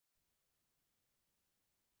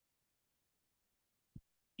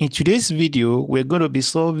In today's video, we're going to be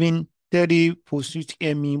solving 30 Post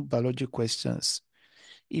UTME biology questions.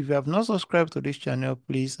 If you have not subscribed to this channel,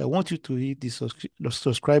 please, I want you to hit the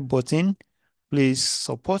subscribe button. Please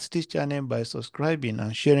support this channel by subscribing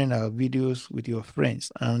and sharing our videos with your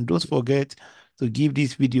friends. And don't forget to give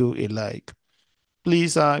this video a like.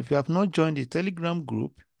 Please, if you have not joined the Telegram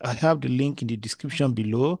group, I have the link in the description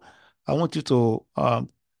below. I want you to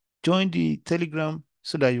join the Telegram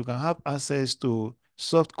so that you can have access to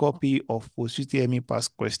soft copy of Post UTME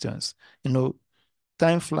past questions. You know,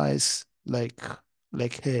 time flies like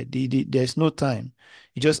hair. There's no time.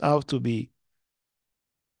 You just have to be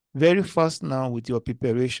very fast now with your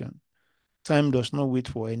preparation. Time does not wait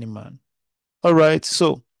for any man. All right,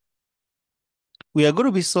 so we are going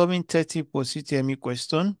to be solving 30 Post UTME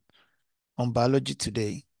questions on biology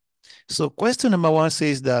today. So question number 1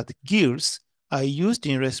 says that gills are used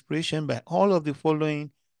in respiration by all of the following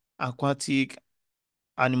aquatic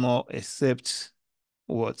animal except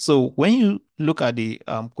what? So when you look at the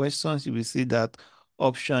questions, you will see that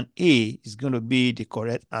option A is going to be the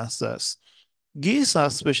correct answers. Gills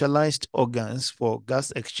are specialized organs for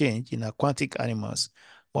gas exchange in aquatic animals.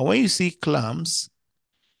 But when you see clams,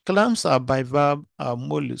 clams are bivalve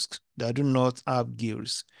mollusks that do not have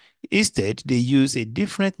gills. Instead, they use a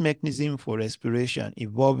different mechanism for respiration,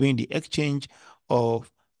 involving the exchange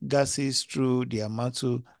of gases through their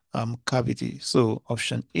mantle cavity. So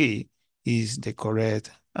option A is the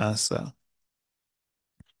correct answer.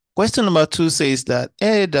 Question number 2 says that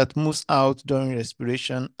air that moves out during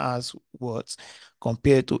respiration has what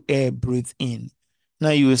compared to air breathed in? Now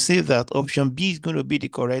you will see that option B is going to be the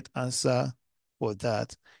correct answer for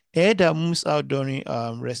that. Air that moves out during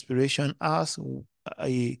respiration has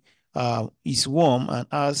is warm and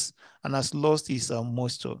has lost its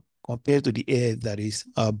moisture compared to the air that is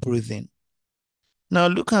breathing. Now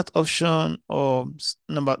look at option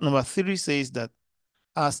number 3 says that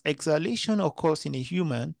as exhalation occurs in a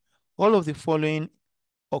human, all of the following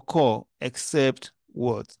occur except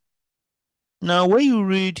what? Now, when you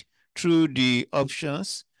read through the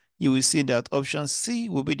options, you will see that option C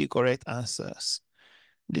will be the correct answers.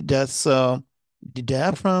 That's the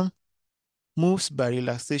diaphragm moves by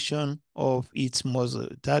relaxation of its muscle.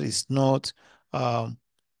 That's not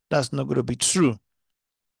going to be true.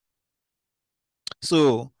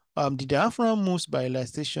 So the diaphragm moves by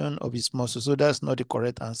relaxation of its muscle. So that's not the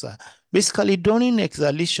correct answer. Basically, during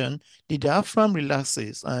exhalation, the diaphragm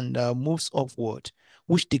relaxes and moves upward,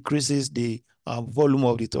 which decreases the volume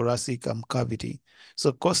of the thoracic cavity,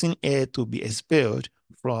 so causing air to be expelled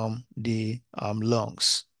from the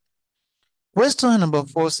lungs. Question number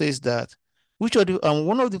 4 says that which of the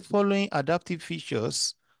one of the following adaptive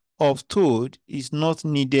features of toad is not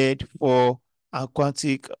needed for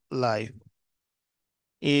aquatic life?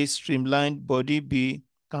 A, streamlined body. B,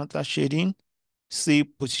 counter shading. C,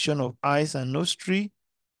 position of eyes and nostril.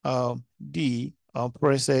 D,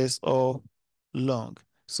 process of lung.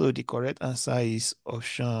 So the correct answer is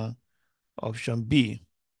option B.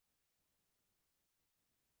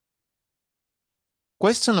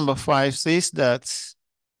 Question number 5 says that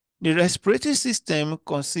the respiratory system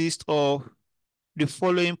consists of the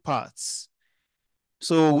following parts.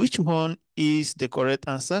 So which one is the correct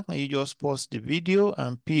answer? Can you just pause the video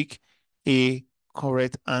and pick a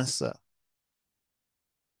correct answer?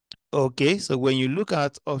 Okay, so when you look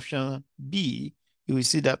at option B, you will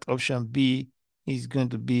see that option B is going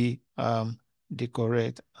to be the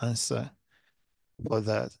correct answer for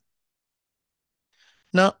that.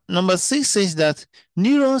 Now, number 6 says that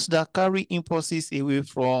neurons that carry impulses away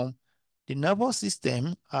from the nervous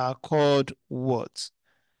system are called what?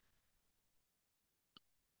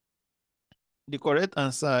 The correct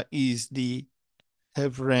answer is the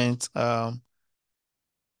efferent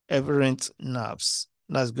nerves.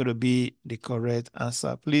 That's going to be the correct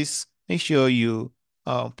answer. Please make sure you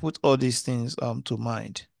put all these things to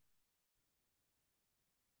mind.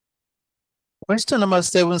 Question number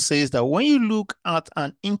 7 says that when you look at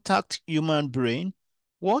an intact human brain,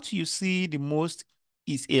 what you see the most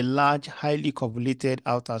is a large, highly convoluted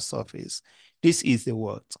outer surface. This is the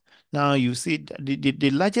what? Now you see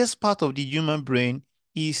the largest part of the human brain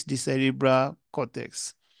is the cerebral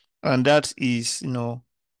cortex. And that is,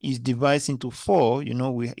 is divided into 4,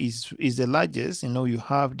 is the largest. You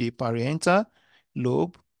have the parietal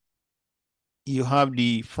lobe, you have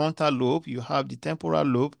the frontal lobe, you have the temporal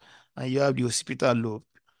lobe, and you have the occipital lobe.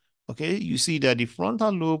 Okay, you see that the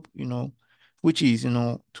frontal lobe, which is,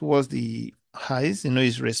 towards the eyes,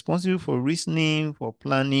 is responsible for reasoning, for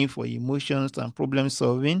planning, for emotions and problem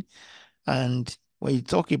solving. And when you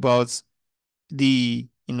talk about the,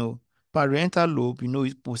 parietal lobe,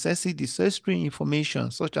 it possesses the sensory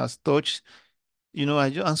information such as touch,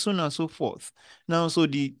 and so on and so forth. Now, so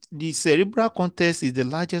the cerebral cortex is the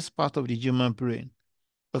largest part of the human brain.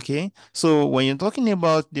 Okay, so when you're talking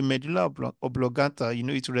about the medulla oblongata,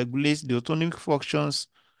 it regulates the autonomic functions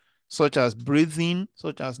such as breathing,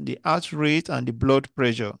 such as the heart rate and the blood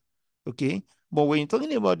pressure. Okay, but when you're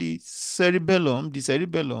talking about the cerebellum,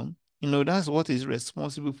 that's what is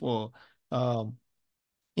responsible for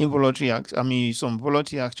involuntary acts. I mean, some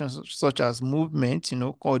voluntary actions such as movement,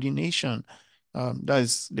 coordination. That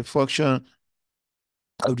is the function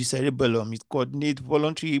of the cerebellum. It coordinates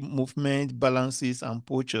voluntary movement, balances, and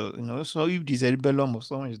posture. So if the cerebellum of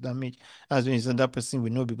someone is damaged, as when that person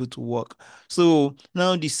will not be able to walk. So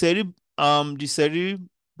now the cerebral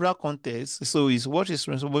cortex, so is what is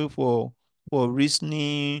responsible for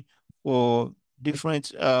reasoning, for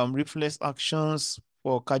different reflex actions,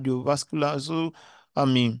 for cardiovascular. So I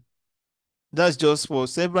mean, that's just for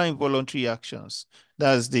several involuntary actions.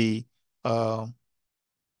 That's the uh,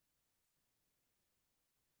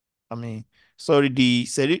 I mean, sorry, the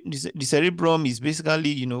cerebrum is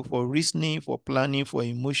basically, for reasoning, for planning, for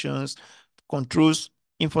emotions, controls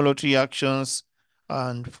involuntary actions,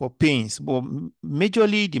 and for pains. But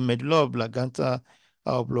majorly, the medulla oblongata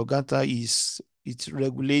it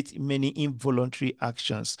regulates many involuntary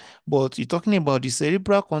actions. But you're talking about the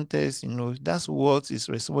cerebral cortex, that's what is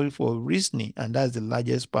responsible for reasoning, and that's the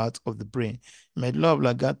largest part of the brain. Medulla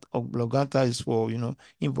oblongata is for,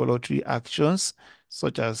 involuntary actions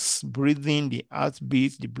such as breathing, the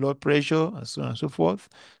heartbeat, the blood pressure, and so on and so forth.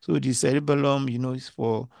 So the cerebellum, is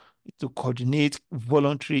for to coordinate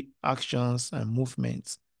voluntary actions and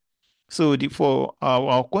movements. So for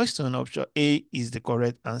our question, option A is the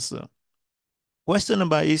correct answer. Question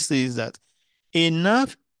number 8 says that a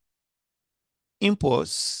nerve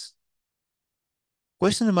impulse.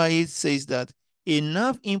 Question number 8 says that a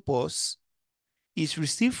nerve impulse is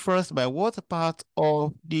received first by what part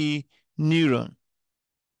of the neuron?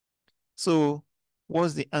 So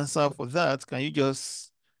what's the answer for that? Can you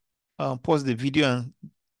just pause the video and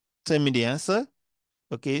tell me the answer?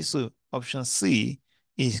 Okay, so option C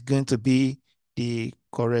is going to be the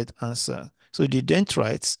correct answer. So the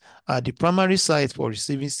dendrites are the primary site for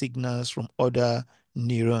receiving signals from other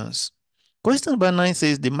neurons. Question number 9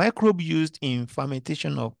 says the microbe used in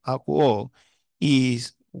fermentation of alcohol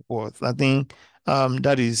is what? I think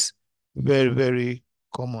that is very, very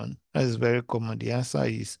common. That is very common. The answer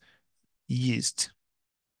is yeast.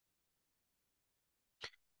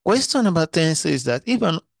 Question number 10 says that if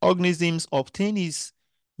an organism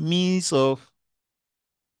means of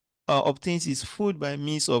obtains its food by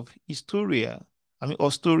means of ostoria.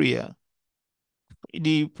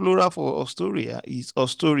 The plural for ostoria is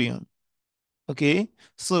ostorium. Okay,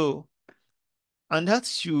 so, and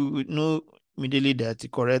that you know immediately that the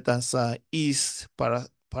correct answer is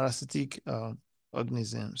parasitic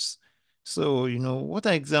organisms. So, what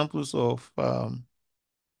are examples of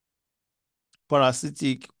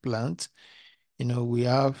parasitic plants? We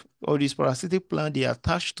have all these parasitic plants, they are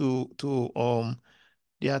attached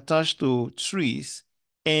to trees,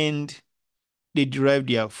 and they derive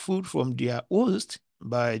their food from their host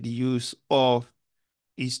by the use of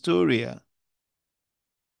historia.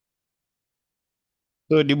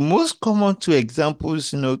 So the most common two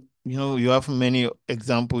examples, you have many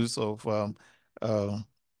examples uh,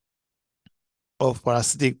 of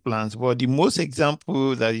parasitic plants, but the most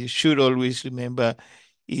example that you should always remember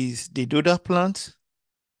is the doda plants,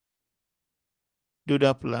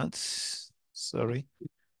 sorry,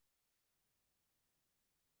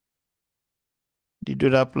 the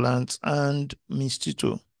doda plants and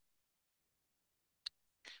mosquito.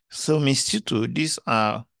 So mosquito, these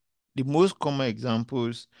are the most common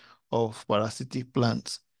examples of parasitic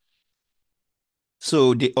plants.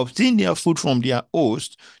 So they obtain their food from their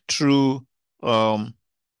host through um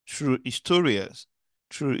through historias,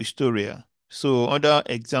 through historia. So other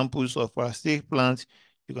examples of parasitic plants,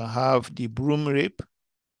 you can have the broom rape.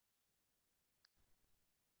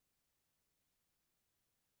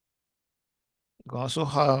 You can also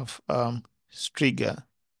have striga.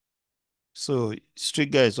 So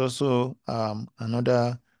striga is also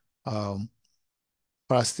another um,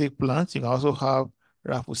 parasitic plant. You can also have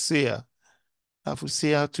raffusea.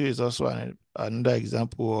 Raffusea too is also another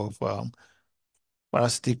example of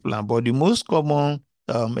parasitic plant. But the most common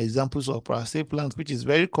examples of parasitic plants, which is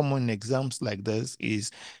very common in exams like this,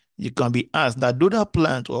 is you can be asked that doda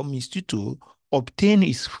plant or mosquito obtain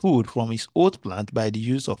its food from its old plant by the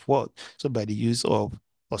use of what? So by the use of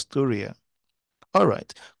Ostoria. All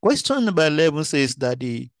right. Question number 11 says that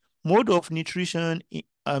the mode of nutrition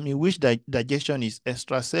in which digestion is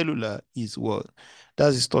extracellular is what? That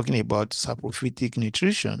is talking about saprophytic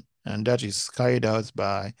nutrition, and that is carried out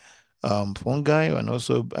by fungi and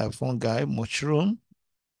also by fungi, mushroom.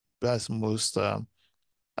 That's um,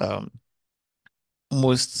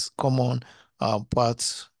 most common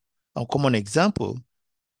common example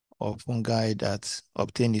of fungi that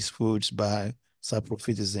obtain its foods by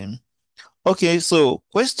saprophytism. Okay, so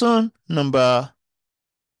question number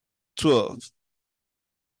 12.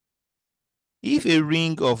 If a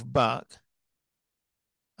ring of bark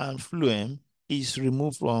and phloem is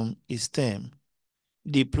removed from a stem,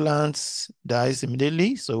 the plant dies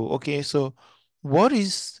immediately. So, okay, so what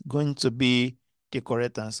is going to be the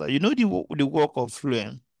correct answer? You know the work of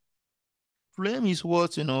phloem. Phloem is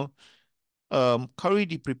what, carry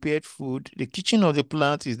the prepared food. The kitchen of the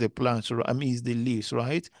plant is the plant, I mean, is the leaves,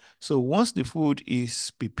 right? So once the food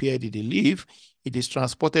is prepared in the leaf, it is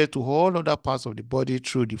transported to all other parts of the body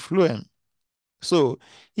through the phloem. So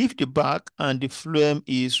if the bark and the phloem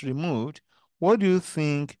is removed, what do you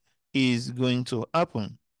think is going to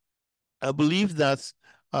happen? I believe that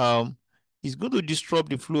it's going to disrupt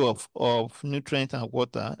the flow of nutrient and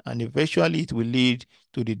water, and eventually it will lead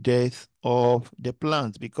to the death of the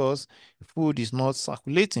plant because food is not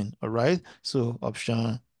circulating, all right? So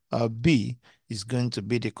option B is going to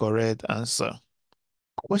be the correct answer.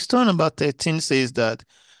 Question number 13 says that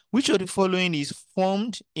which of the following is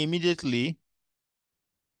formed immediately?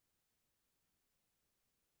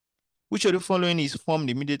 Which of the following is formed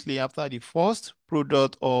immediately after the first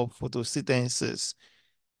product of photosynthesis?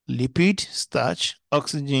 Lipid, starch,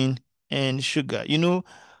 oxygen, and sugar. During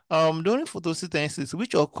photosynthesis,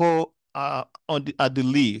 which occur at the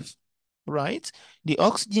leaf, right? The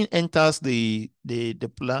oxygen enters the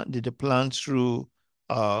plant through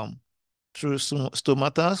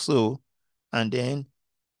stomata, and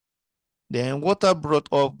then water brought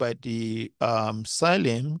up by the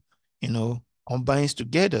xylem, combines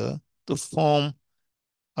together to form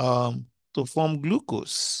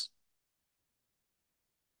glucose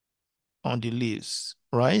on the leaves,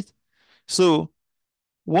 right? So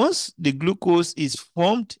once the glucose is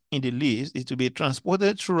formed in the leaves, it will be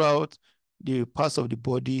transported throughout the parts of the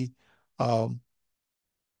body by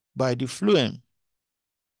the phloem.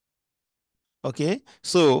 Okay,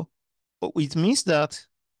 so it means that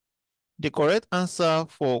the correct answer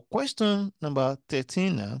for question number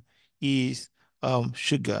 13 now is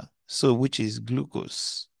sugar, so which is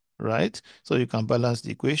glucose, right? So you can balance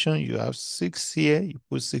the equation. You have 6 here, you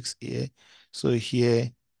put 6 here. So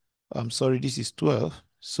here, I'm sorry, this is 12.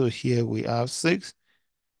 So here we have 6.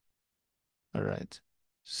 All right.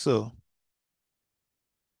 So,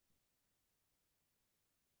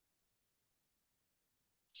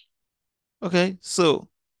 okay. So,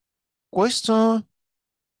 question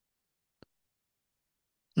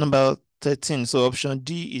number 13. So, option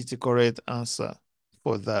D is the correct answer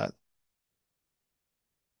for that.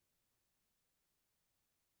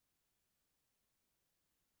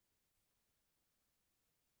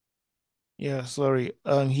 Yeah, sorry.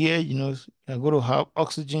 Here, you're going to have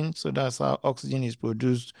oxygen. So that's how oxygen is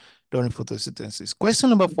produced during photosynthesis. Question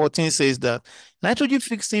number 14 says that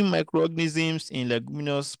nitrogen-fixing microorganisms in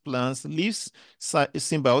leguminous plants live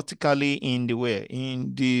symbiotically in the where?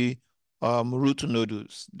 In the root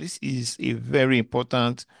nodules. This is a very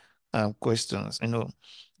important question.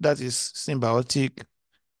 That is symbiotic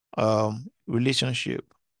relationship.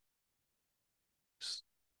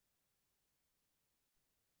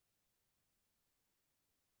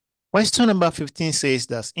 Question number 15 says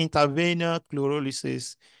that interveinal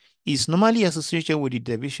chlorosis is normally associated with the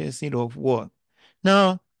deficiency of what?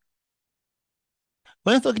 Now,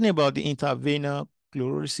 when talking about the interveinal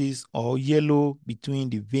chlorosis or yellow between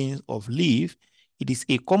the veins of leaf, it is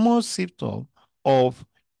a common symptom of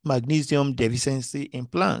magnesium deficiency in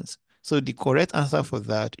plants. So the correct answer for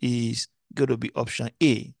that is going to be option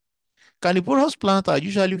A. Carnivorous plants are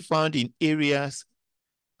usually found in areas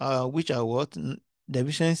which are what?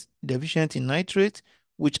 Deficient in nitrate,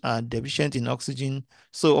 which are deficient in oxygen.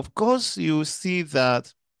 So of course you see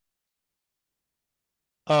that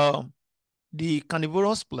um, the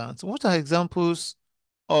carnivorous plants, what are examples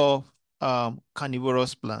of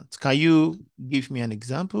carnivorous plants? Can you give me an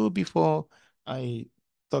example before I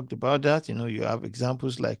talked about that? You have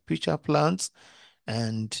examples like pitcher plants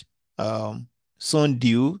and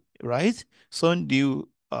sundew, right? Sundew.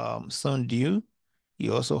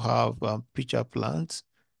 You also have pitcher plants.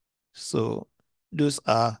 So those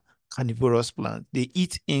are carnivorous plants. They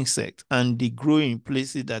eat insects and they grow in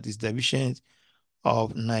places that is deficient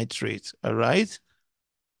of nitrate. All right.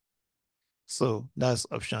 So that's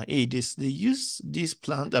option A. They use these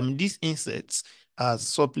plants, these insects as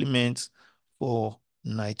supplements for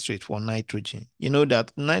nitrate, for nitrogen. You know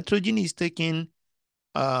that nitrogen is taken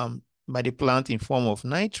by the plant in form of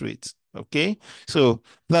nitrate. Okay, so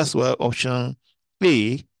that's why option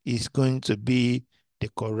A is going to be the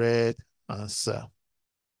correct answer.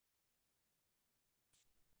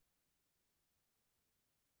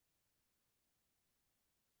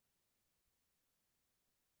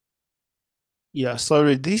 Yeah,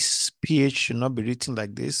 sorry, this pH should not be written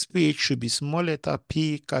like this. pH should be small letter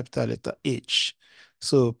P, capital letter H.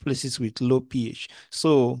 So places with low pH.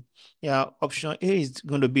 So yeah, option A is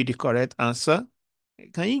going to be the correct answer.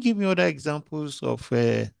 Can you give me other examples of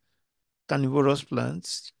carnivorous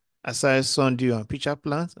plants aside sundew and pitcher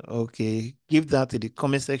plants? Okay, give that in the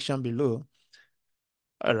comment section below.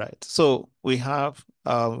 All right, so we have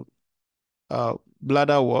bladderwort,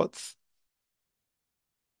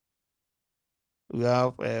 we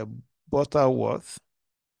have butterwort.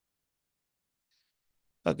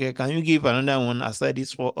 Okay, can you give another one aside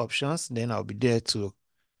these four options? Then I'll be there to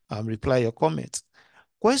reply your comments.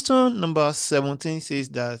 Question number 17 says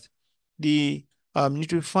that the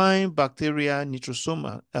nitrifying bacteria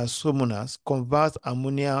Nitrosomonas convert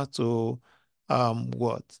ammonia to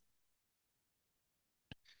what?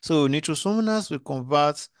 So Nitrosomonas will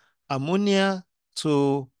convert ammonia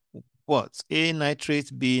to what? A,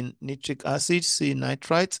 nitrate, B, nitric acid, C,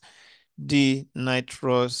 nitrite, D,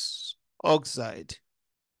 nitrous oxide.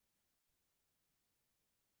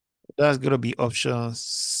 That's going to be option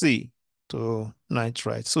C to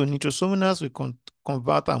nitrite. So nitrosomonas will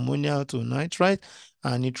convert ammonia to nitrite,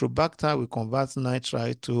 and nitrobacter will convert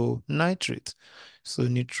nitrite to nitrate. So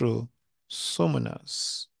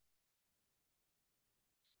nitrosomonas,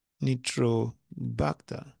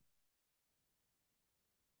 nitrobacter.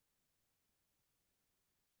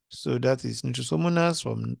 So that is nitrosomonas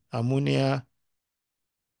from ammonia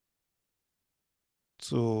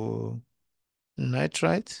to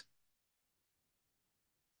nitrite,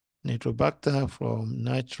 nitrobacter from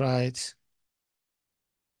nitrite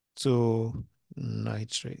to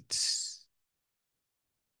nitrate.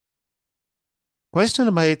 Question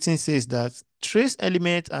number 18 says that trace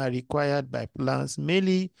elements are required by plants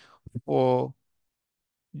mainly for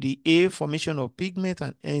the A, formation of pigment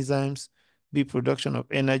and enzymes, B, production of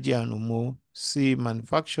energy and hormone, C,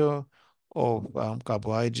 manufacture of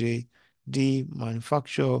carbohydrate, D,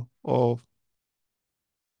 manufacture of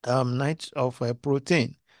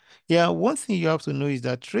protein. Yeah, one thing you have to know is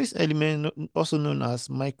that trace elements, also known as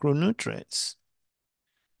micronutrients.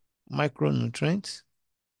 Micronutrients.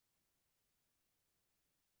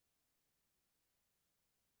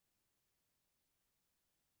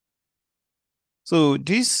 So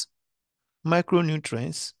these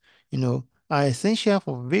micronutrients, are essential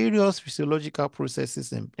for various physiological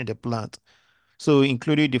processes in the plant. So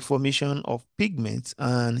including the formation of pigments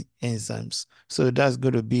and enzymes. So that's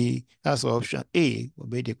option A will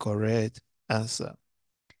be the correct answer.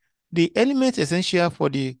 The element essential for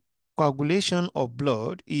the coagulation of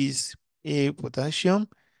blood is A, potassium,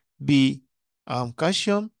 B,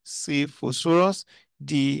 calcium, C, phosphorus,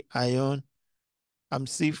 D, iron,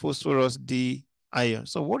 C, phosphorus, D, iron.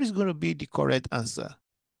 So what is going to be the correct answer?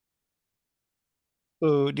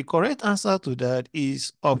 So the correct answer to that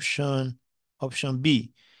is option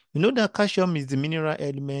B. You know that calcium is the mineral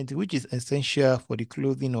element which is essential for the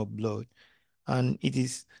clothing of blood, and it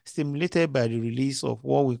is stimulated by the release of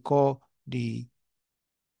what we call the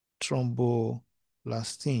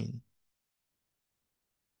thromboplastin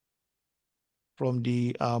from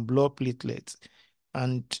the blood platelets.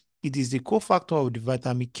 And it is the cofactor of the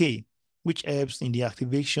vitamin K, which helps in the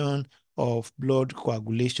activation of blood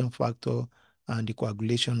coagulation factor and the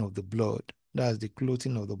coagulation of the blood. That's the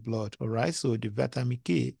clotting of the blood. All right. So the vitamin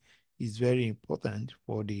K is very important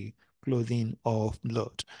for the clothing of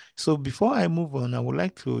blood. So before I move on, I would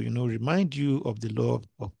like to, remind you of the love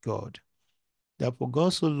of God. That for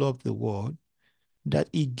God so loved the world that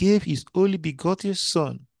he gave his only begotten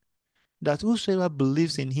Son, that whosoever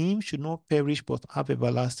believes in him should not perish but have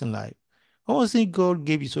everlasting life. I was saying God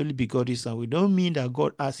gave his only begotten Son. We don't mean that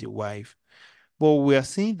God has a wife, but we are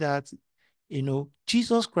saying that,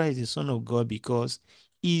 Jesus Christ is the Son of God because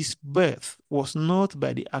his birth was not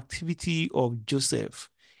by the activity of Joseph.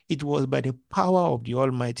 It was by the power of the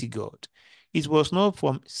Almighty God. It was not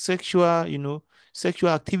from sexual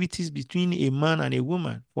activities between a man and a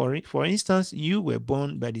woman. For instance, you were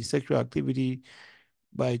born by the sexual activity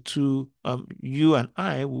by two, you and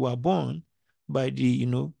I were born by the,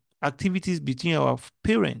 activities between our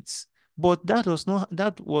parents. But that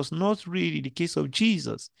was not really the case of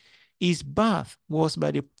Jesus. His birth was by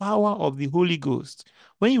the power of the Holy Ghost.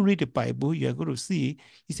 When you read the Bible, you are going to see,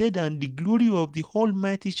 he said, and the glory of the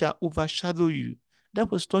Almighty shall overshadow you. That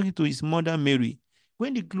was talking to his mother Mary.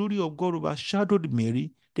 When the glory of God overshadowed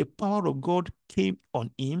Mary, the power of God came on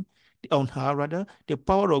her rather, the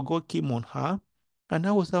power of God came on her, and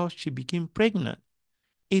that was how she became pregnant.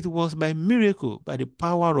 It was by miracle, by the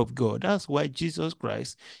power of God. That's why Jesus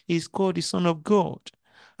Christ is called the Son of God.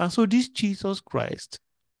 And so this Jesus Christ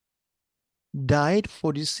died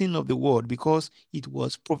for the sin of the world because it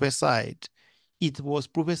was prophesied. It was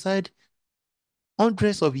prophesied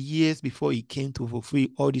hundreds of years before he came to fulfill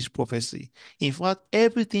all this prophecy. In fact,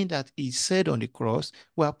 everything that is said on the cross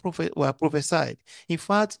were prophesied. In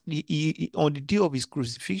fact, on the day of his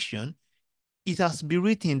crucifixion, it has been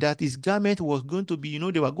written that his garment was going to be,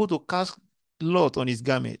 they were going to cast lot on his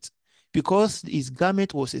garment because his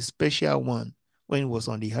garment was a special one when it was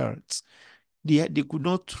on the earth. They could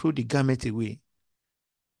not throw the garment away.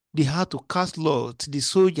 They had to cast lots. The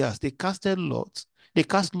soldiers, they casted lots. They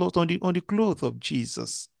cast lots on the clothes of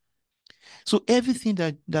Jesus. So everything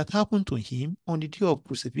that happened to him on the day of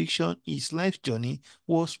crucifixion, his life journey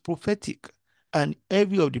was prophetic. And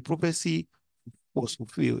every of the prophecy was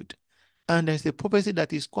fulfilled. And there's a prophecy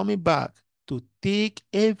that is coming back to take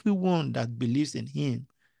everyone that believes in him.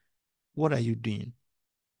 What are you doing?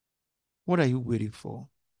 What are you waiting for?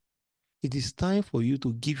 It is time for you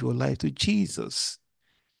to give your life to Jesus.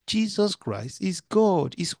 Jesus Christ is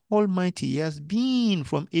God, is Almighty. He has been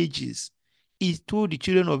from ages. He told the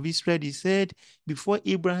children of Israel, he said, before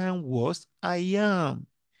Abraham was, I am.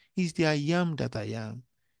 He's the I am that I am.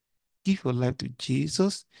 Give your life to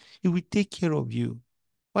Jesus. He will take care of you.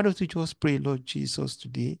 Why don't you just pray, Lord Jesus,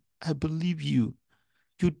 today? I believe you.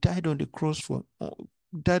 You died on the cross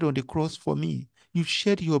for me. You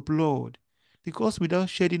shed your blood. Because without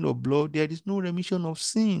shedding of blood, there is no remission of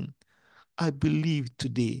sin. I believe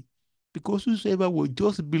today. Because whosoever will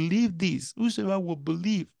just believe this, whosoever will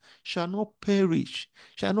believe shall not perish,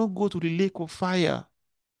 shall not go to the lake of fire,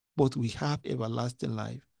 but we have everlasting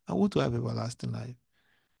life. I want to have everlasting life.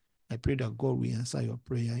 I pray that God will answer your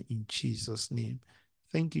prayer in Jesus' name.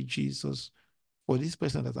 Thank you, Jesus, for this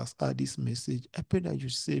person that has heard this message. I pray that you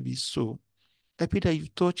save his soul. I pray that you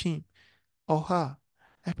touch him or her.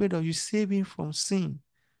 I pray that you save him from sin.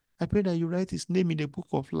 I pray that you write his name in the book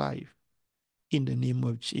of life. In the name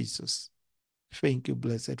of Jesus. Thank you,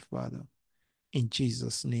 blessed Father. In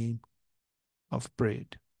Jesus' name, I've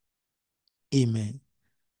prayed. Amen.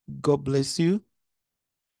 God bless you.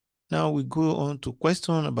 Now we go on to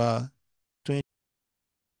question about 20.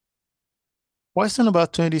 Question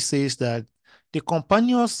about 20 says that the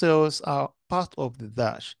companion cells are part of the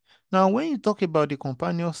dash. Now, when you talk about the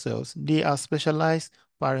companion cells, they are specialized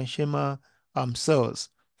parenchyma cells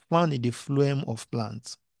found in the phloem of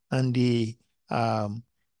plants, and um,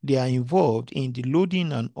 they are involved in the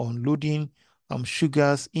loading and unloading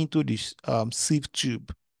sugars into the sieve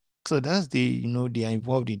tube. So that's they are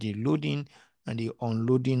involved in the loading and the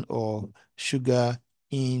unloading of sugar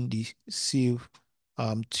in the sieve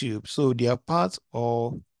tube. So they are part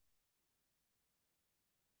of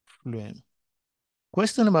phloem.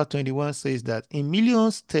 Question number 21 says that in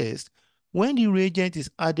millions tests, when the reagent is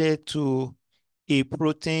added to a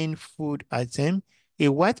protein food item, a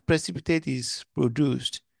white precipitate is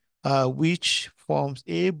produced, which forms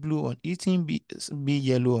A blue on eating, B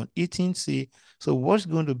yellow on eating, C. So what's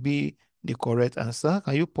going to be the correct answer?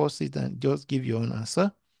 Can you pause it and just give your own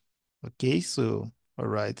answer? Okay, so all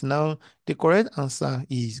right. Now the correct answer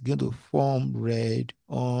is going to form red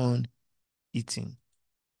on eating.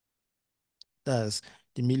 That's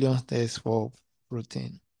the million tests for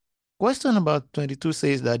protein. Question number 22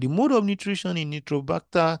 says that the mode of nutrition in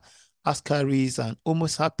Nitrobacter ascaris and Homo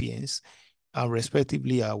sapiens are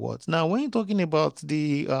respectively are what? Now, when you're talking about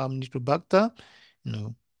the Nitrobacter,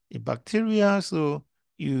 a bacteria, so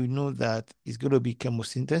you know that it's going to be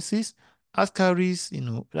chemosynthesis.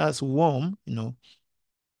 Ascaris, that's worm,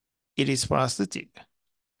 it is parasitic.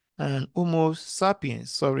 And Homo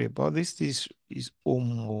sapiens, sorry about this, this is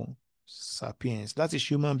Homo sapiens, that is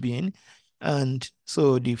human being. And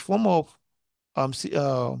so the form of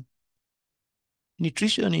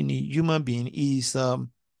nutrition in a human being is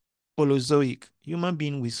holozoic. Human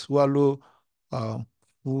being will swallow uh,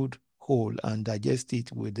 food whole and digest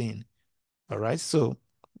it within. All right, so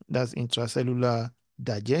that's intracellular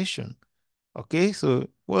digestion. Okay, so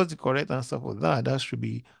what's the correct answer for that? That should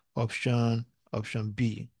be option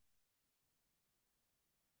B.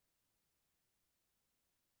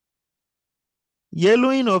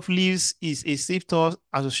 Yellowing of leaves is a symptom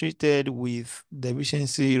associated with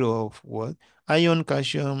deficiency of what? Iron,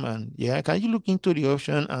 calcium, and yeah. Can you look into the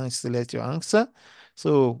option and select your answer?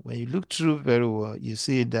 So when you look through very well, you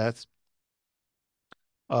see that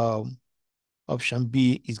um, option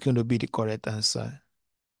B is going to be the correct answer.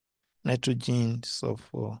 Nitrogen,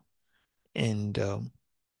 sulfur, and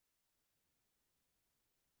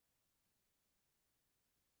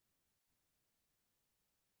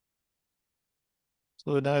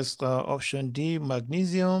so that's option D,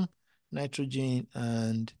 magnesium, nitrogen,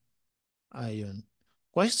 and iron.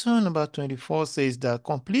 Question number 24 says that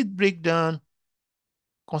complete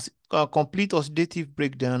oxidative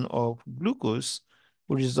breakdown of glucose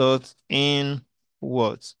will result in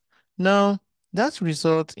what? Now, that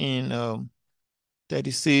result in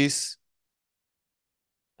 36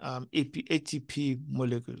 ATP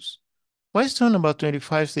molecules. Question number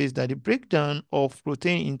 25 says that the breakdown of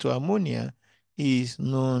protein into ammonia is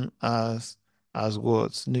known as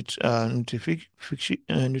what?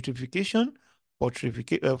 Nutrification,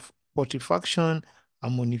 putrefaction,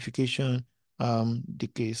 ammonification,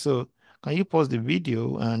 decay. So can you pause the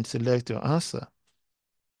video and select your answer?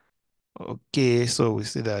 Okay, so we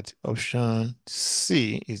see that option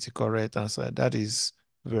C is the correct answer. That is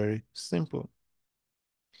very simple.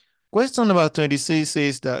 Question number 26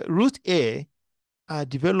 says that root A are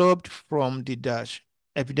developed from the dash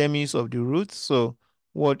epidermis of the root. So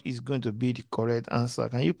what is going to be the correct answer?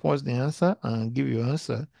 Can you pause the answer and give your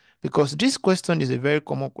answer? Because this question is a very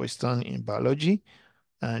common question in biology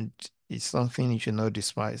and it's something you should not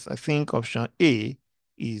despise. I think option A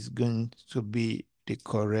is going to be the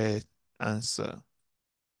correct answer.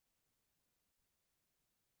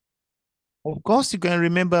 Of course, you can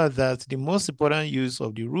remember that the most important use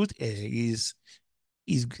of the root A is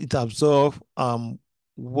it absorbs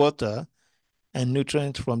water and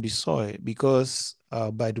nutrients from the soil because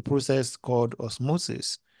by the process called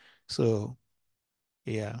osmosis. So,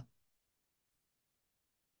 yeah.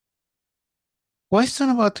 Question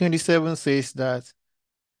number 27 says that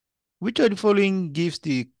which of the following gives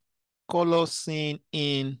the color seen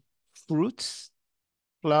in fruits,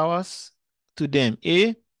 flowers to them?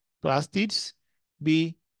 A, plastids,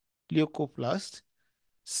 B, leucoplast,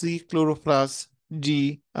 C, chloroplast,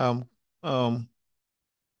 D,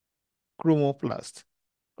 chromoplast.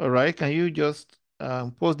 All right, can you just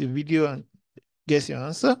pause the video and guess your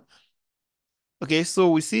answer? Okay,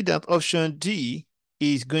 so we see that option D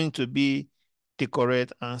is going to be the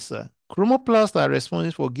correct answer. Chromoplasts are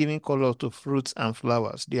responsible for giving color to fruits and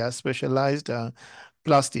flowers. They are specialized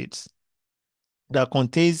plastids that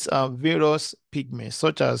contains various pigments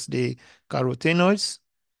such as the carotenoids,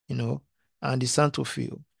 and the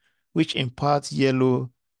xanthophyll, which impart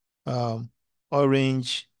yellow, um,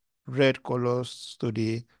 orange, red colors to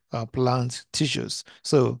the plant tissues.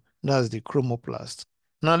 So that's the chromoplast.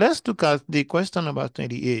 Now let's look at the question number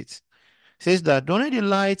 28. It says that during the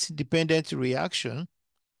light-dependent reaction,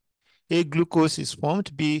 A, glucose is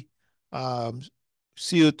formed, B, um,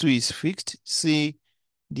 CO2 is fixed, C,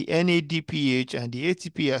 the NADPH and the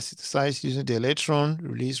ATP are synthesized using the electron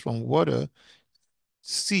released from water,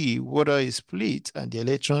 C, water is split and the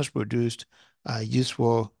electrons produced are used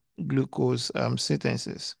for glucose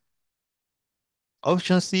synthesis.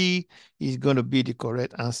 Option C is going to be the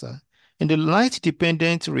correct answer. In the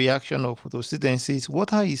light-dependent reaction of photosynthesis,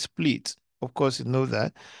 water is split. Of course, you know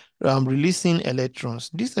that. Releasing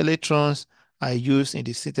electrons. These electrons are used in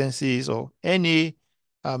the synthesis of Na, the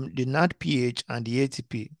NADPH, and the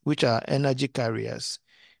ATP, which are energy carriers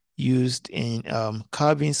used in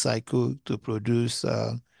Calvin cycle to produce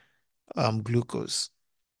glucose.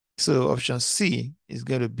 So option C is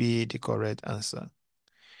going to be the correct answer.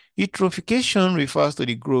 Eutrophication refers to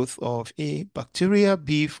the growth of A, bacteria,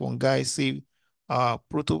 B, fungi, C,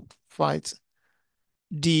 protophytes,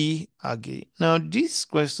 D, algae. Now, this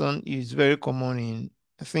question is very common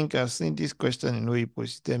I think I've seen this question in OE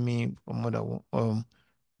Post UTME for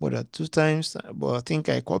more than 2 times, but I think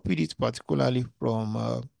I copied it particularly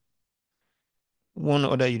from one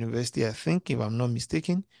other university, I think, if I'm not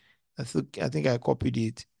mistaken. I think I copied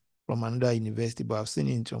it from another university, but I've seen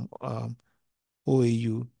it from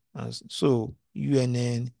OAU, and so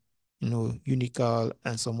UNN, Unical,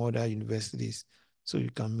 and some other universities. So you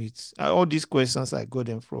can meet. All these questions, I got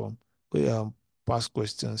them from past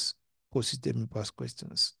questions, post-system past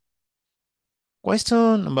questions.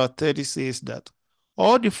 Question number 30 says that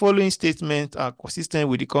all the following statements are consistent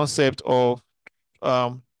with the concept of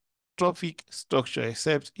um, trophic structure,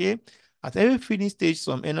 except A, at every feeding stage,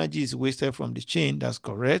 some energy is wasted from the chain. That's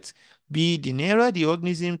correct. B, the nearer the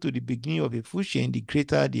organism to the beginning of a food chain, the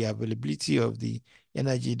greater the availability of the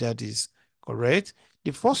energy that is Correct.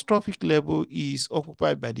 The first trophic level is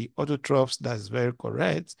occupied by the autotrophs. That's very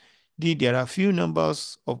correct. D, there are few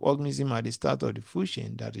numbers of organisms at the start of the food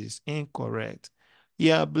chain. That is incorrect.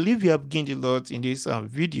 Yeah, I believe you have gained a lot in this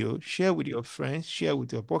video. Share with your friends, share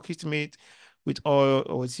with your pocket mate, with all,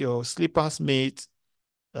 or with your slippers mate,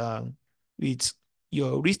 um, with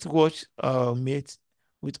your wristwatch mate,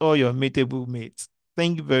 with all your mateable mates.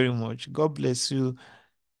 Thank you very much. God bless you.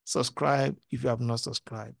 Subscribe if you have not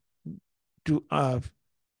subscribed. Do have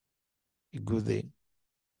a good day.